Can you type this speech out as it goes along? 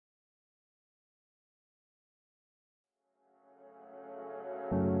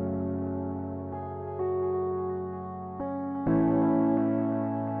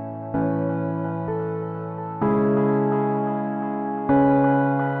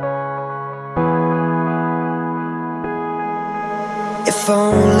If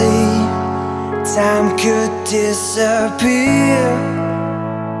only time could disappear,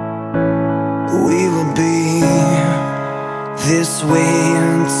 we would be this way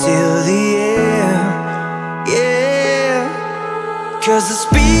until the end. Yeah, 'cause the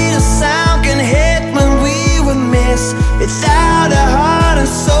speed of sound can hit when we would miss. Without a heart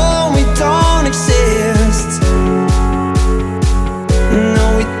and soul, we don't exist. No,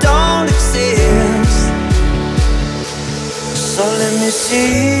 we don't exist. So let me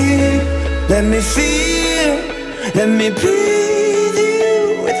see, let me feel, let me breathe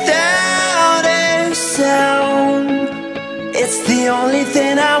you without a sound. It's the only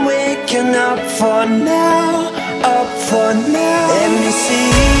thing I'm waking up for now, up for now. Let me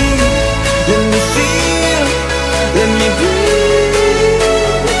see, let me feel, let me breathe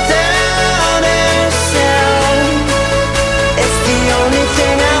without a sound. It's the only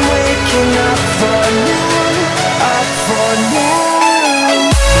thing I'm waking up for now, up for now.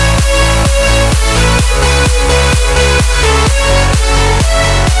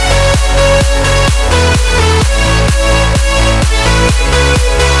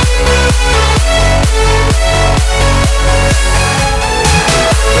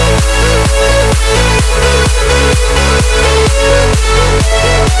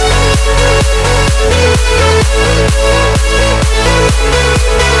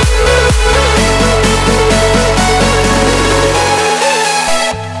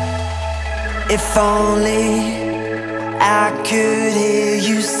 If only I could hear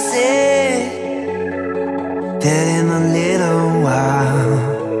you say that in a little while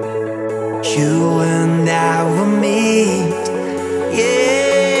you and I will meet.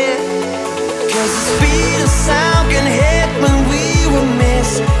 Yeah, 'cause the speed of sound can hit when we will miss.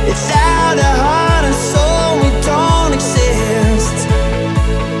 Without a heart and soul, we don't exist.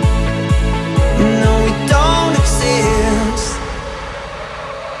 No, we don't exist.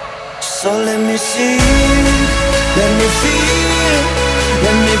 So let me see, let me feel,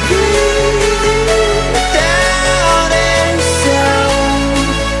 let me breathe without a sound.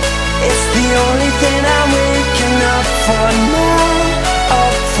 It's the only thing I'm waking up for now,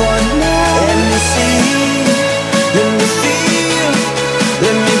 up for now. Let me see, let me feel,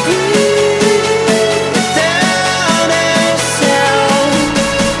 let me breathe without a sound.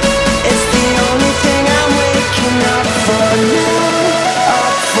 It's the only thing I'm waking up for now,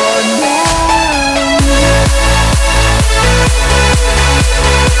 up for now.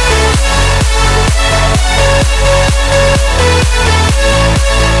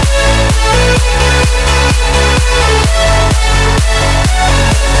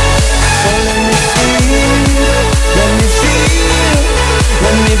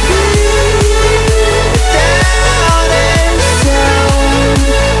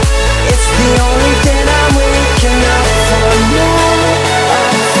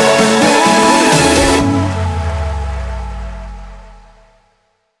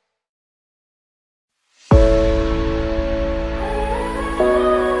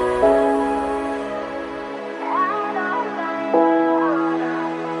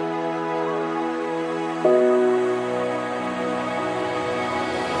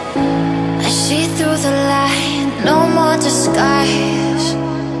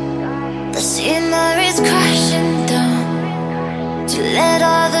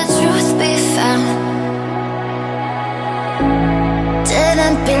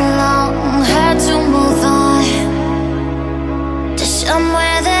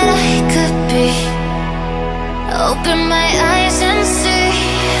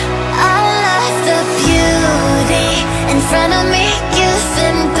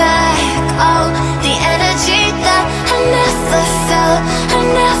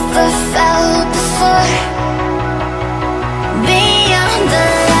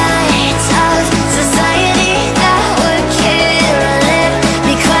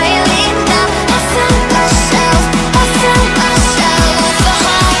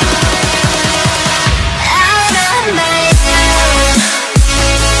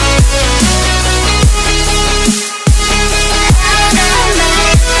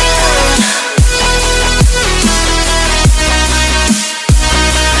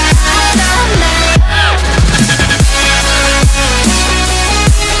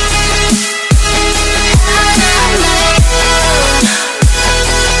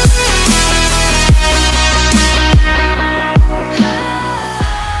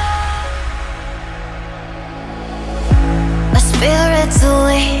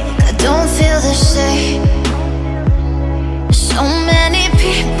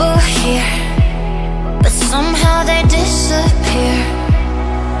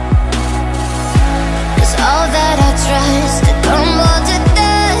 All that I try is to come on.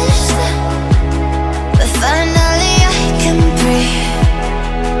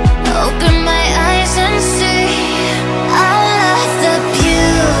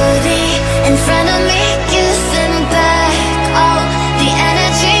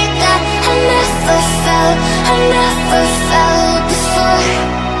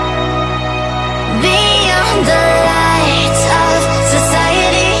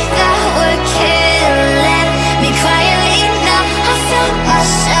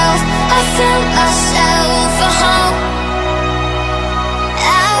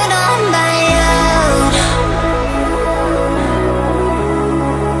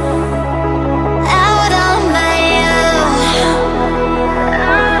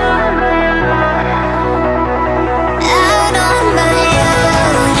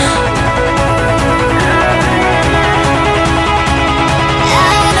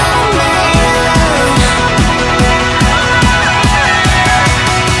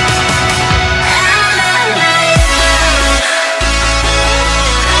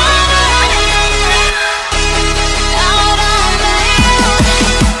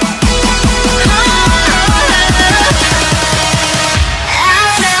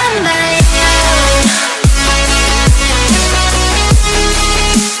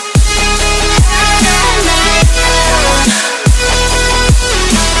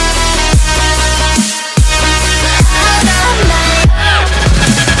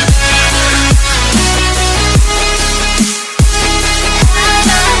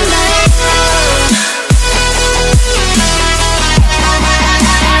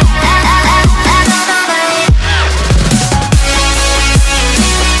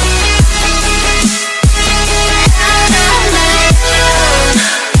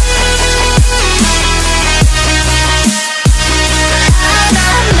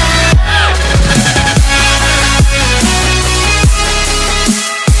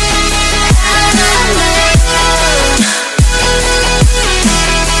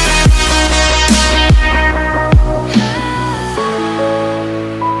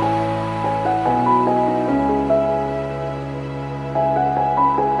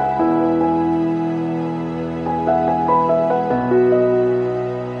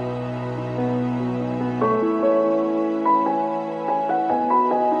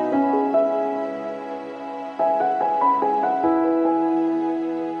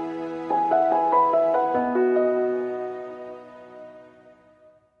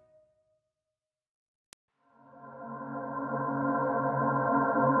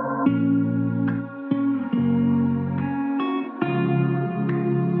 What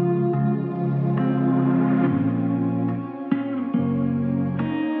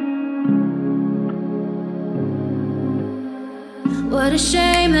a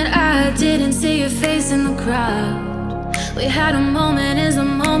shame that I didn't see your face in the crowd. We had a moment, is a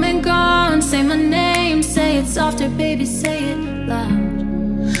moment gone? Say my name, say it softer, baby, say it loud.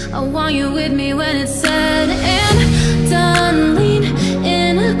 I want you with me when it's said and done. Lean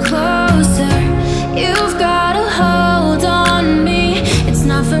in closer, you've got a hold on me. It's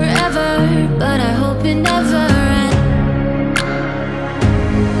not forever, but I hope it never ends.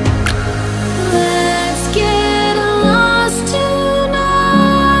 Let's get lost tonight.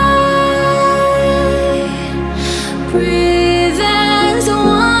 Breathe as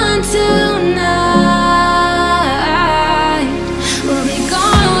one tonight. We'll be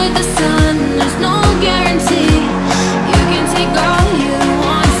gone with the sun, there's no guarantee. You can take all you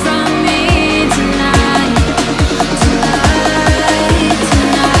want from me tonight. Tonight,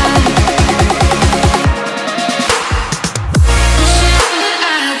 tonight. The shame that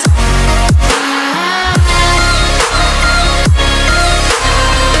I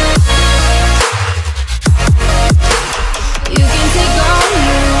You can take all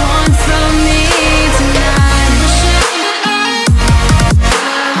you want from me tonight. The shame that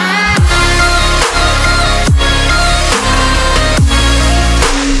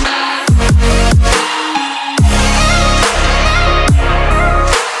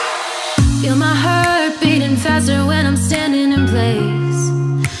Feel my heart beating faster when I'm standing in place.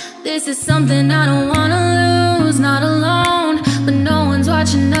 This is something I don't wanna lose, not alone, but no one's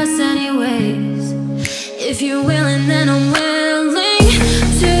watching us anyways. If you're willing, then I'm willing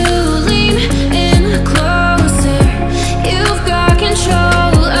to lean in closer. You've got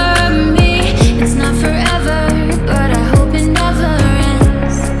control of me. It's not forever, but I hope it never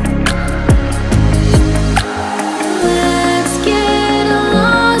ends. Let's get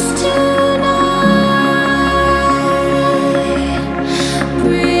lost tonight.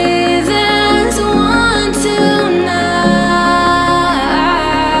 Breathe as one tonight.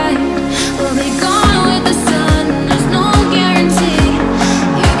 We'll be gone with the sun, there's no guarantee.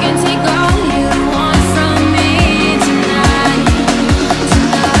 You can take all you want from me tonight.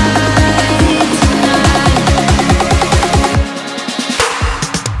 Tonight, tonight.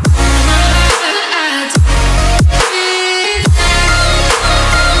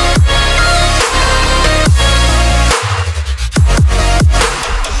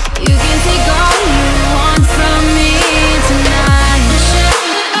 You can take all you want from me tonight.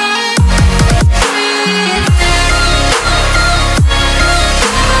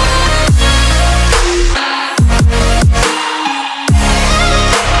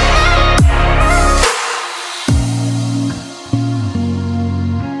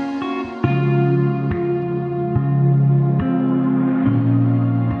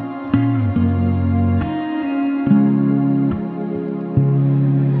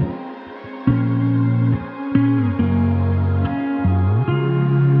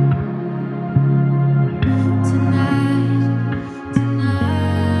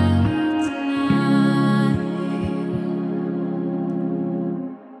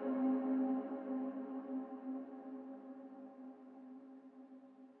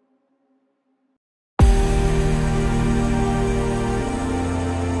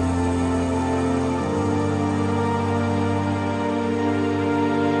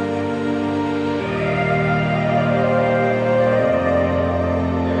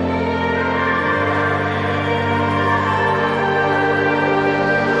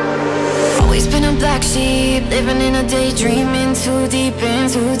 Always been a black sheep, living in a daydream, in too deep, in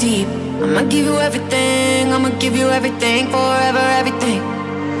too deep. I'ma give you everything, I'ma give you everything, forever everything.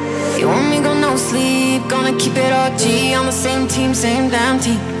 You want me, go no sleep, gonna keep it all G, on the same team, same damn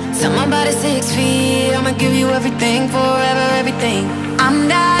team. Tell my body 6 feet, I'ma give you everything, forever everything. I'm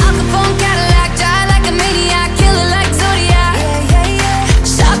that Al Capone Cadillac, drive like a maniac, killer like Zodiac. Yeah, yeah, yeah.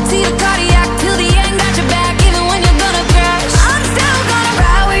 Shop to the cardiac, till the end, got your back, even when you're gonna crash. I'm still gonna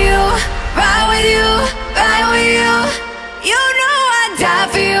ride with you, ride with you, ride with you. You know I'd die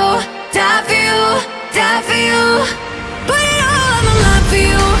for you, die for you, die for you. Put it all on the line for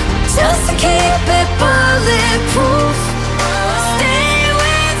you, just to keep it bulletproof. Stay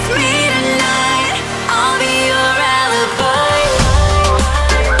with me tonight, I'll be your alibi.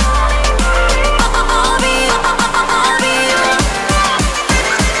 I'll be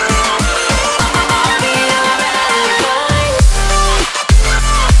your alibi.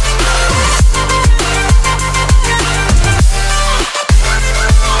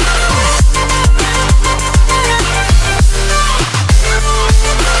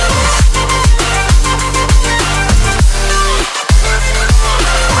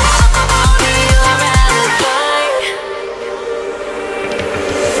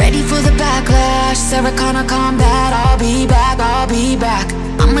 ever gonna combat. I'll be back, I'll be back.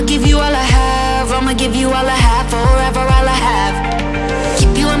 I'ma give you all I have, I'ma give you all I have, forever all I have.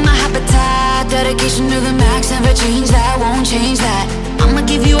 Keep you in my habitat, dedication to the max, never change that, won't change that. I'ma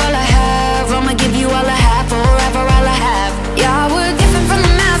give you all I have, I'ma give you all I have, forever all I have. Yeah, we're different from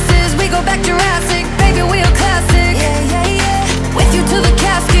the masses, we go back Jurassic, baby we are classic. Yeah, yeah, yeah. With you to the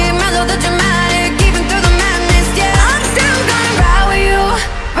casket, mellow the dramatic, even through the madness, yeah. I'm still gonna ride with you,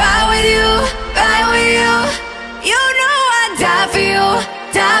 ride with you, ride with you. You know I'd die for you,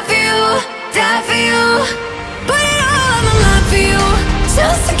 die for you, die for you. Put it all on the line for you,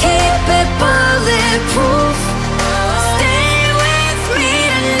 just to keep it bulletproof. Stay with me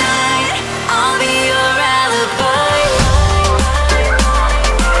tonight, I'll be your alibi.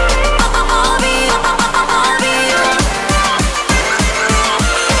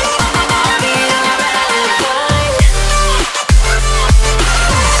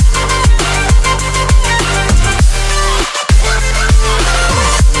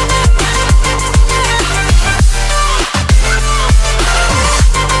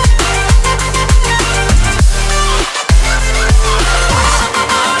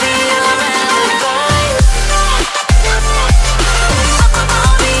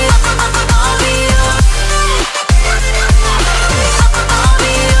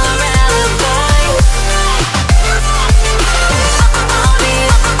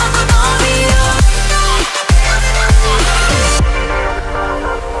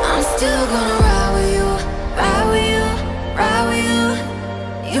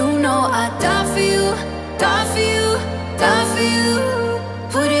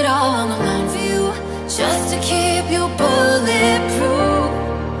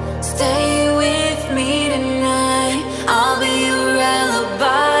 I'll be your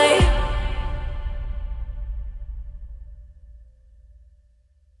alibi.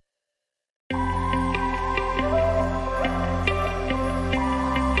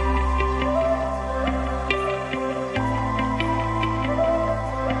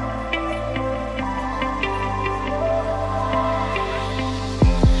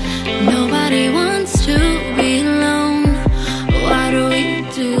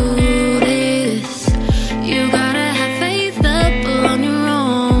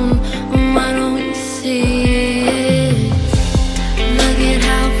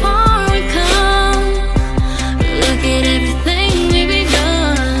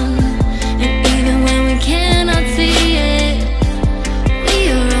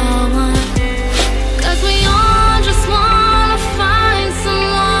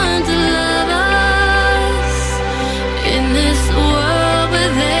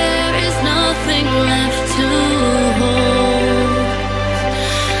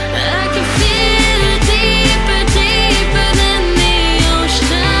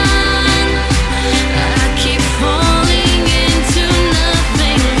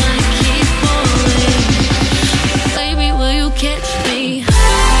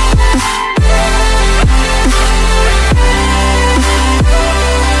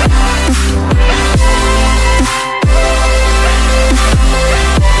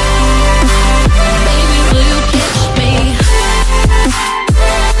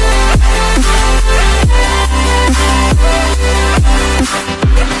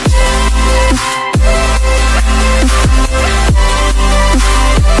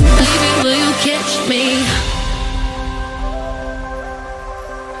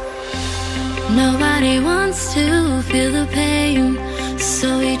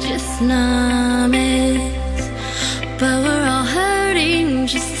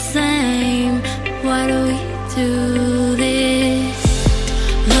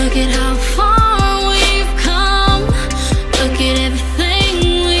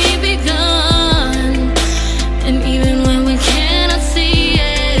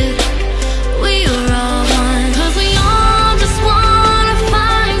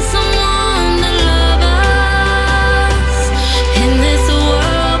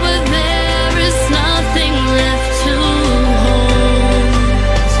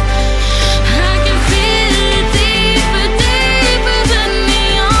 Deep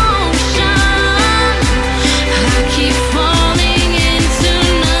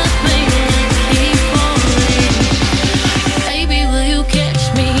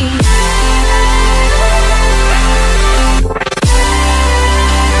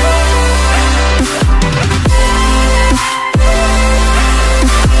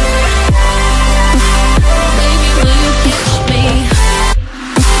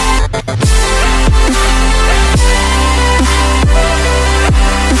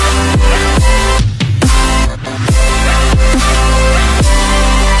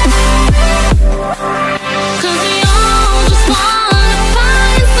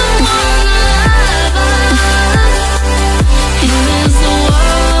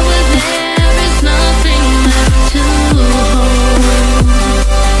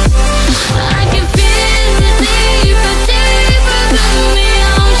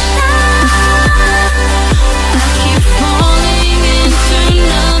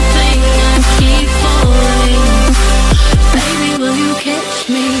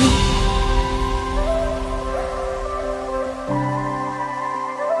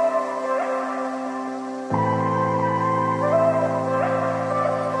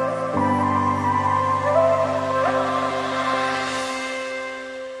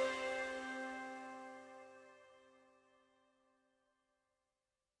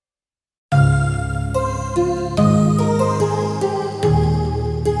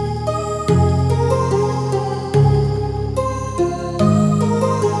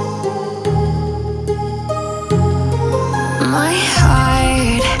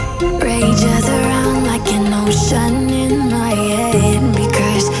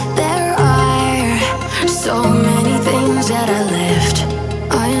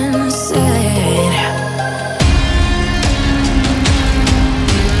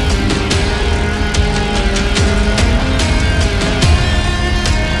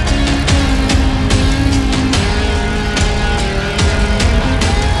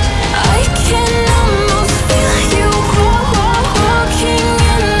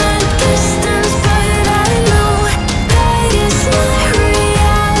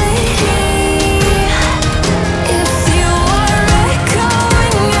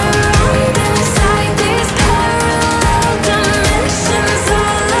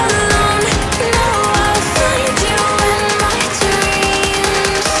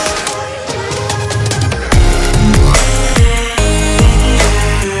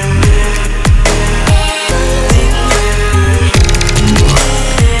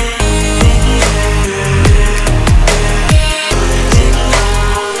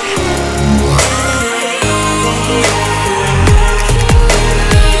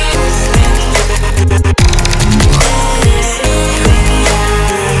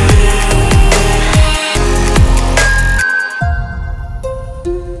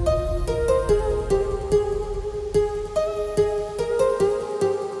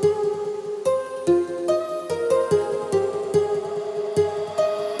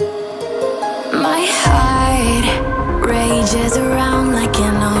changes around like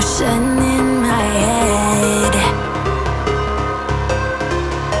an ocean in my head.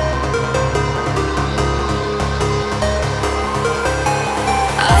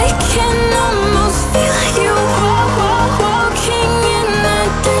 I can almost feel you walking in the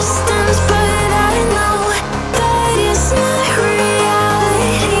distance, but I know that it's not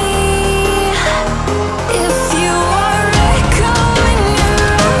reality. If you are echoing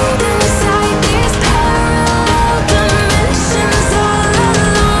around inside these parallel dimensions all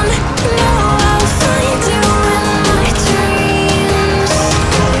alone, know I'll find you in my dreams.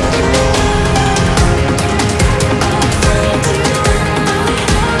 I'll find you in my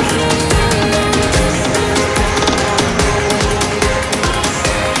walking in the distance.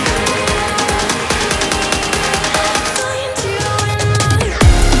 Find you in my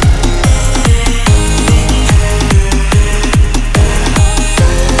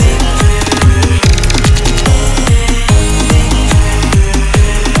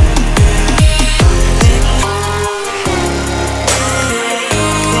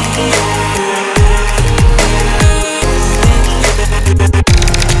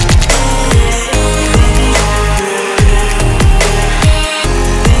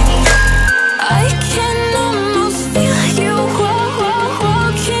I can almost feel you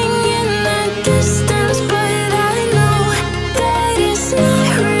walking in the distance, but I know that it's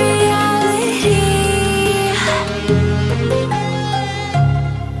not reality.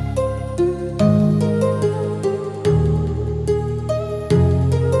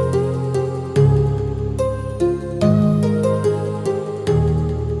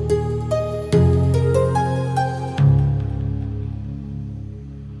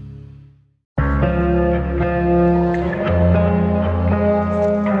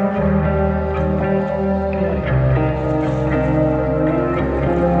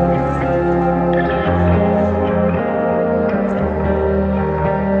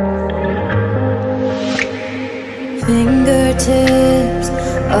 Fingertips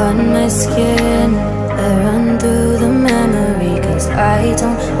on my skin, I run through the memory, 'cause I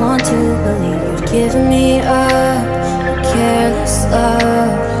don't want to believe you'd give me up a careless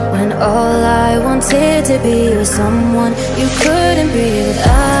love, when all I wanted to be was someone you couldn't breathe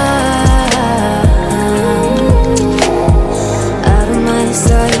without. Out of my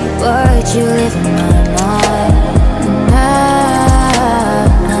sight, but you live in my mind now.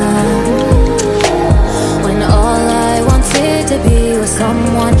 When all I wanted to be was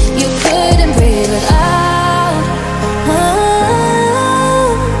someone you couldn't breathe without.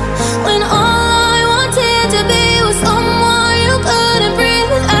 When all I wanted to be was someone you couldn't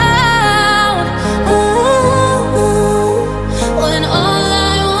breathe without. When all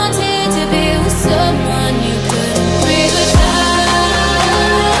I wanted to be was someone you couldn't breathe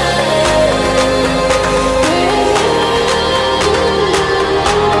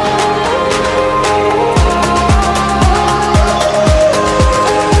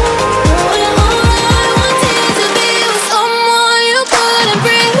When all I wanted to be was someone you couldn't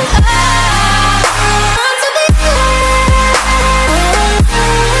breathe without. To be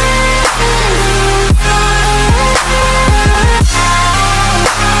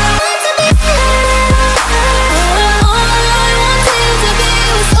When all I wanted to be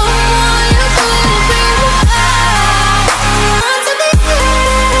was someone you couldn't breathe without. To be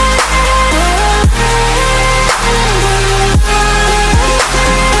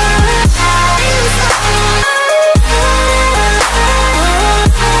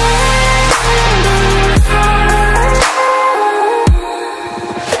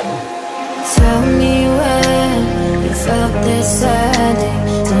Tell me when you felt this ending.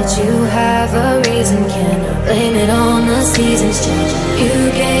 Did you have a reason? Can I blame it on the seasons changing? You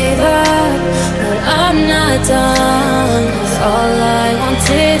gave up, but I'm not done. 'Cause all I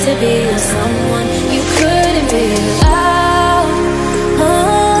wanted to be was someone you couldn't be without.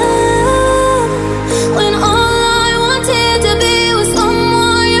 When all I wanted to be was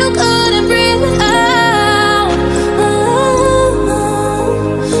someone you couldn't breathe without.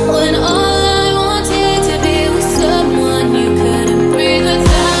 When all I wanted to be was someone you couldn't breathe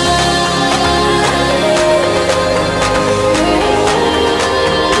without.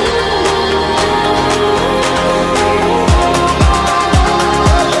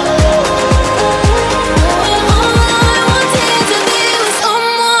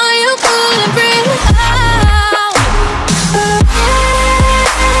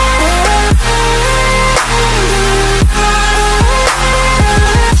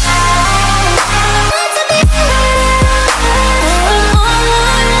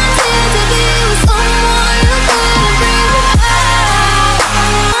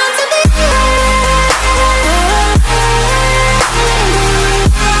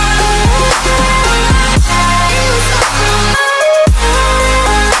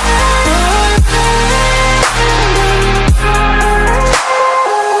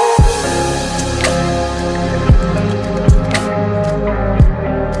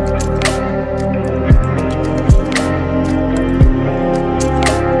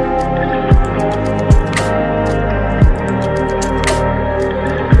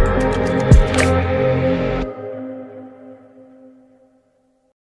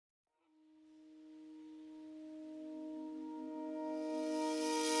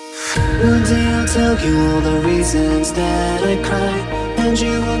 tell you all the reasons that I cry, and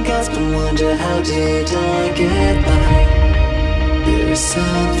you will gasp and wonder how did I get by. There is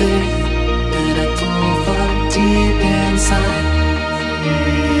something that I pull from deep inside.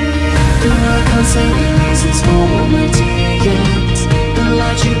 There are concerning reasons for all my tears. The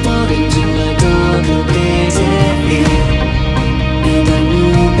light you brought into my darker days at here. And I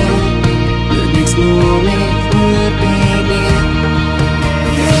knew that the next morning would be near.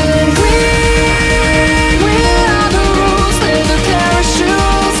 And we are the rules, they're the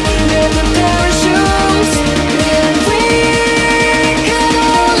parachutes, they're the parachutes. And we can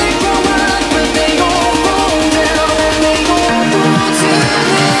only grow up, but they all fall down, and they all fall to the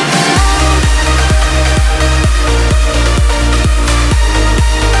ground.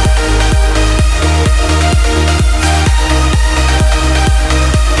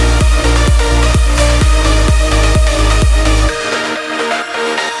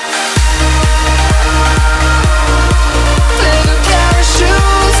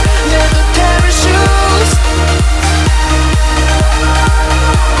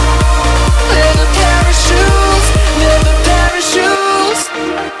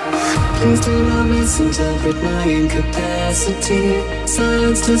 Interpret my incapacity.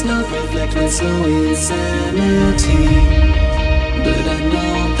 Silence does not reflect my slow insanity. But I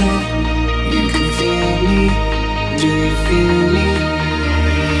know that you can feel me. Do you feel me?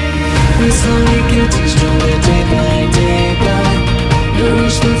 We're slowly getting stronger day by day by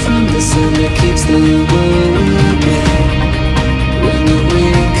nourishment from the sun that keeps the world away. When the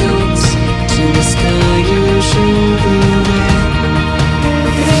wind comes to the sky, you show the way.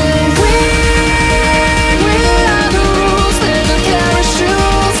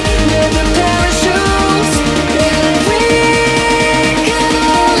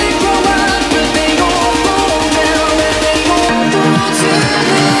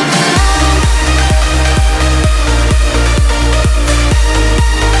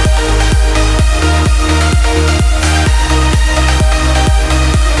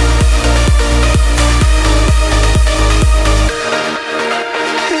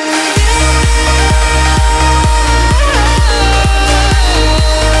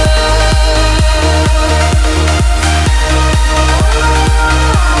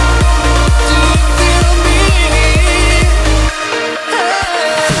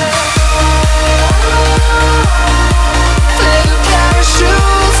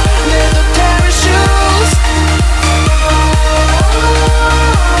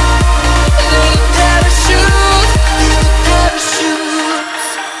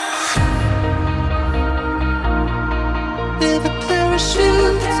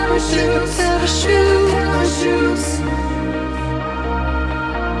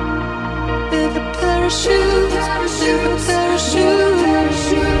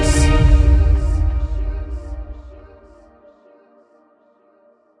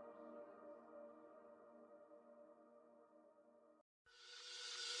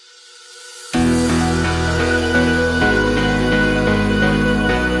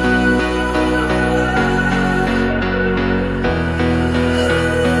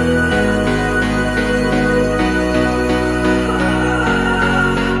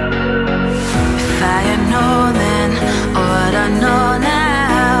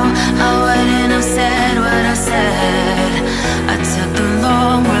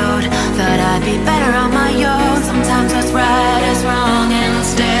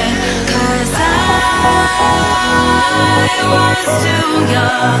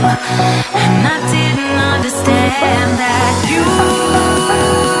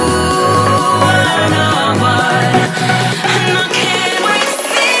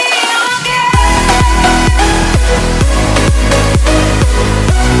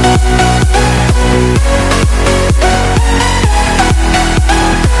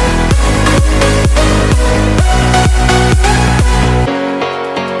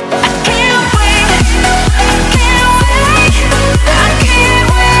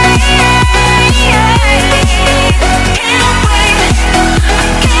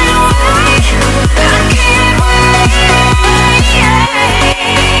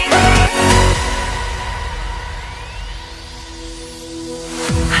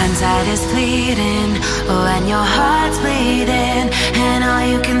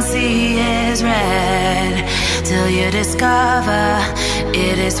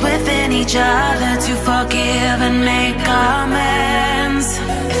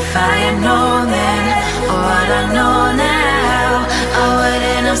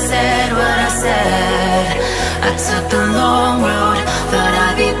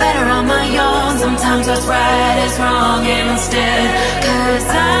 Sometimes what's right is wrong instead. 'Cause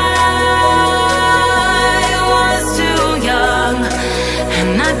I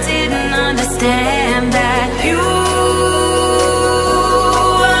understand that you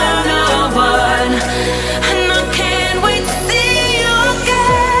are the one, and I can't wait to see you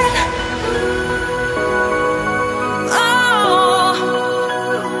again. Oh,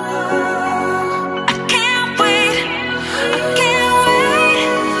 I can't wait, I can't wait,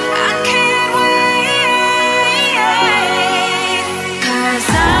 I can't wait. 'Cause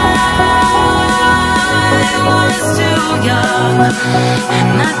I was too young,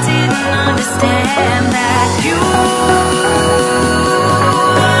 and I didn't understand that you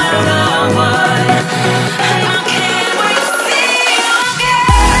are the one, and I can't wait to see you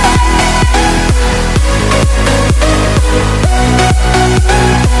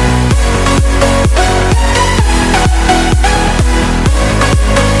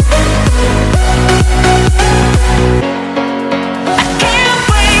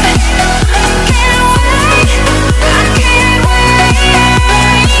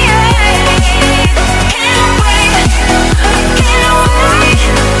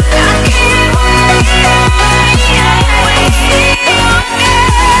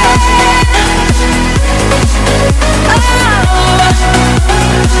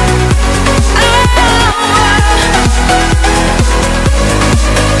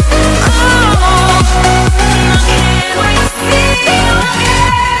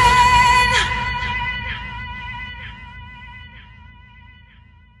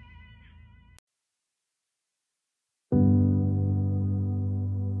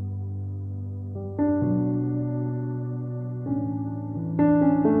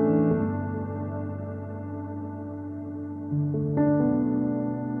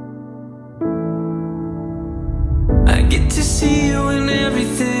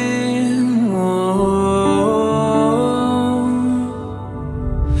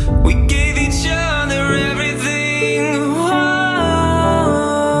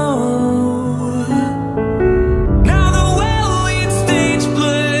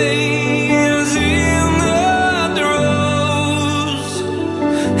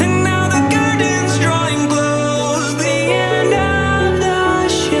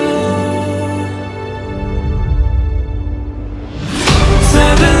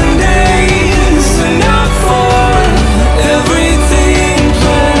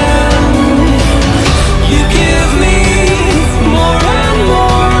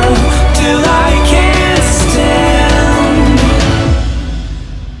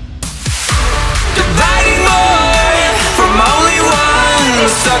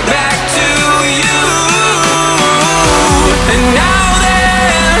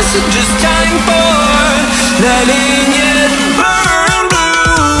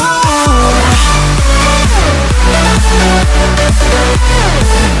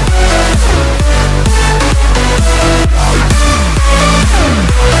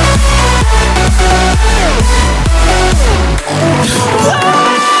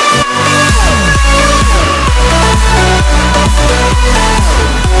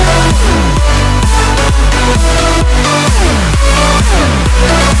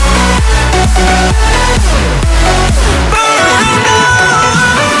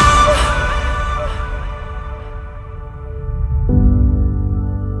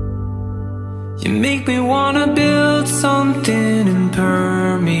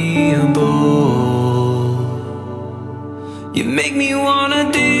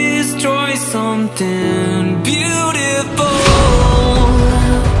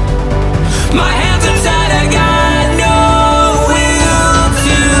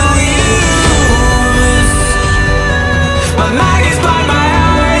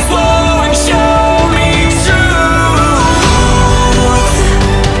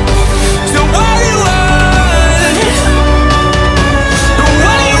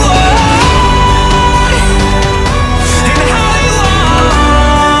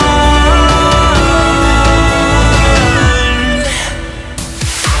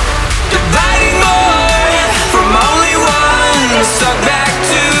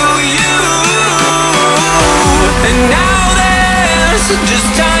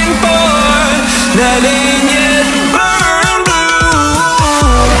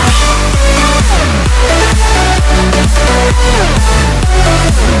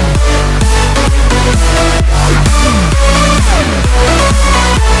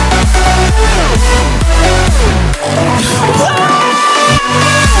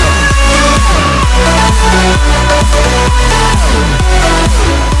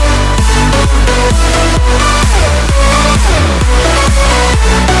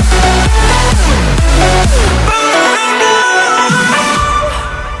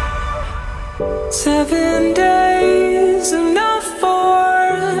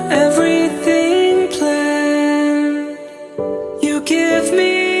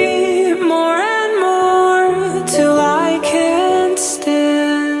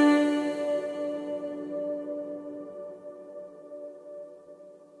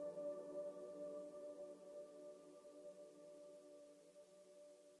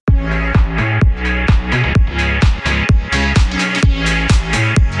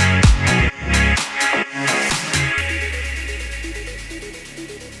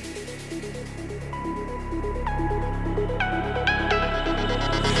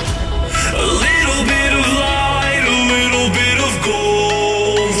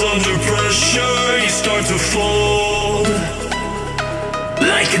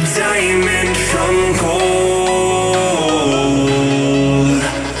like a diamond from gold.